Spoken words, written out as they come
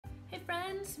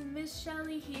friends, Miss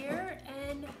Shelley here,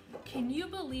 and can you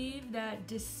believe that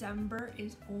December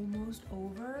is almost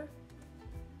over?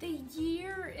 The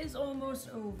year is almost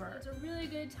over. It's a really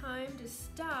good time to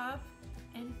stop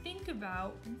and think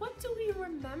about, what do we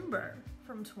remember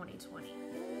from 2020?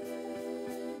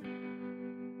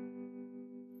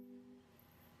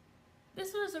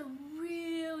 This was a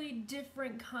really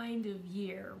different kind of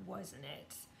year, wasn't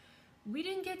it? We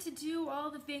didn't get to do all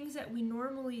the things that we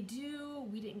normally do.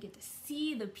 We didn't get to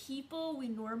see the people we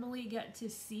normally get to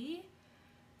see.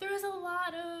 There was a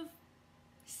lot of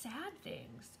sad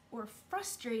things or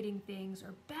frustrating things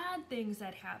or bad things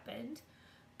that happened,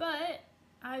 but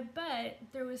I bet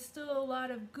there was still a lot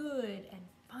of good and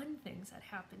fun things that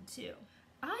happened too.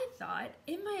 I thought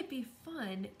it might be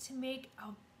fun to make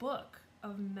a book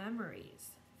of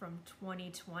memories from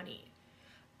 2020.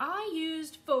 I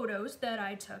used photos that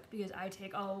I took because I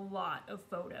take a lot of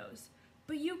photos,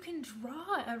 but you can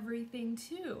draw everything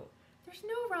too. There's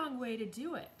no wrong way to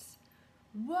do it.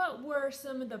 What were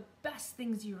some of the best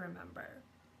things you remember?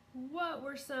 What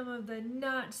were some of the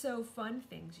not so fun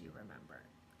things you remember?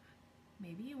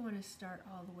 Maybe you want to start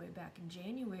all the way back in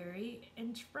January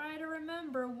and try to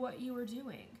remember what you were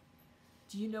doing.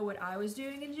 Do you know what I was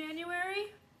doing in January?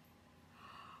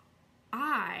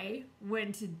 I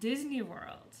went to Disney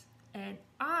World and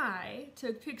I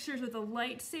took pictures with a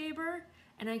lightsaber,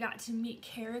 and I got to meet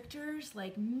characters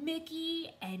like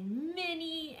Mickey and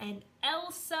Minnie and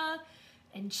Elsa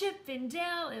and Chip and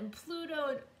Dale and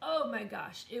Pluto, and oh my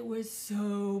gosh, it was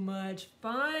so much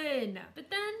fun. But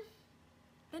then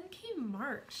came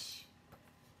March.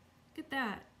 Look at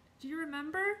that. Do you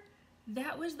remember?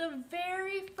 That was the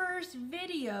very first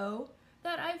video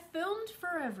that I filmed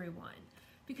for everyone,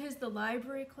 because the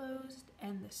library closed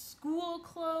and the school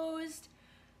closed,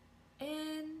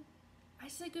 and I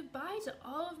said goodbye to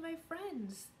all of my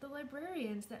friends, the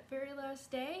librarians, that very last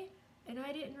day, and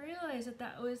I didn't realize that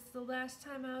that was the last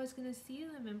time I was going to see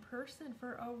them in person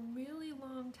for a really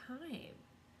long time.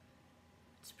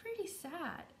 It's pretty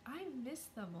sad. I miss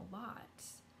them a lot.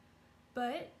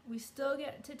 But we still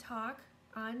get to talk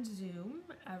on Zoom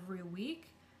every week,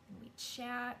 and we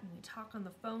chat and we talk on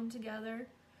the phone together.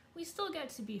 We still get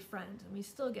to be friends and we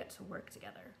still get to work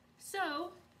together.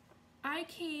 So I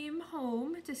came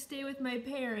home to stay with my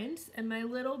parents and my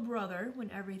little brother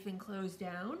when everything closed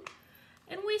down,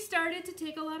 and we started to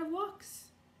take a lot of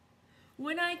walks.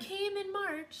 When I came in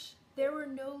March, there were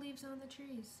no leaves on the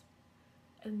trees.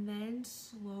 And then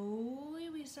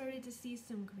slowly we started to see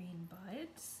some green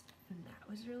buds, and that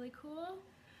was really cool.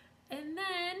 And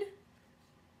then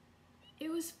it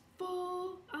was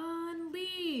full on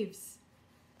leaves.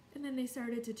 And then they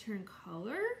started to turn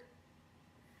color,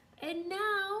 and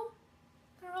now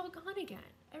they're all gone again.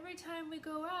 Every time we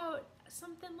go out,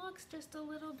 something looks just a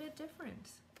little bit different.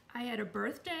 I had a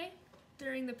birthday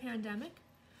during the pandemic.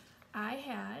 I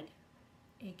had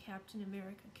a Captain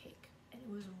America cake, and it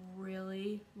was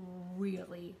really,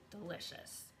 really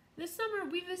delicious. This summer,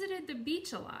 we visited the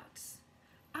beach a lot.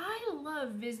 I love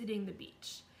visiting the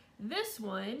beach. This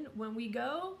one, when we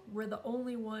go, we're the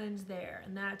only ones there,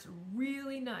 and that's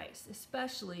really nice,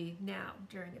 especially now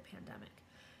during a pandemic.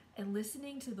 And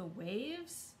listening to the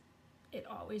waves, it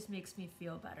always makes me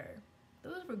feel better.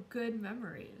 Those were good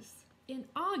memories. In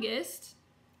August,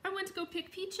 I went to go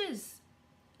pick peaches,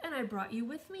 and I brought you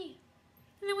with me.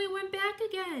 And then we went back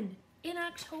again in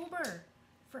October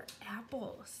for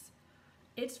apples.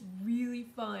 It's really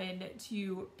fun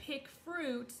to pick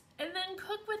fruit and then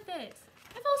cook with it.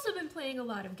 I've also been playing a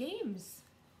lot of games.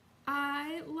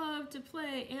 I love to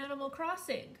play Animal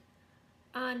Crossing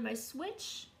on my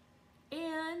Switch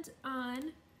and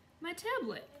on my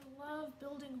tablet. I love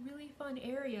building really fun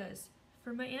areas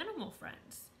for my animal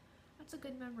friends. That's a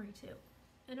good memory too.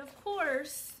 And of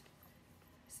course,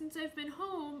 since I've been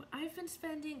home, I've been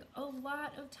spending a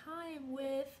lot of time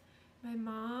with my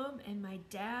mom and my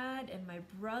dad and my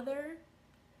brother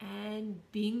and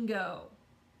bingo.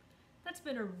 That's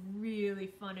been a really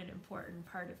fun and important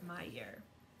part of my year.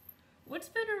 What's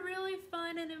been a really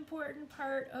fun and important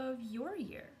part of your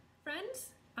year?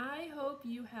 Friends, I hope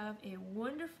you have a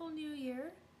wonderful new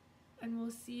year, and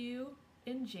we'll see you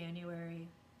in January.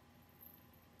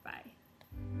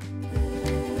 Bye.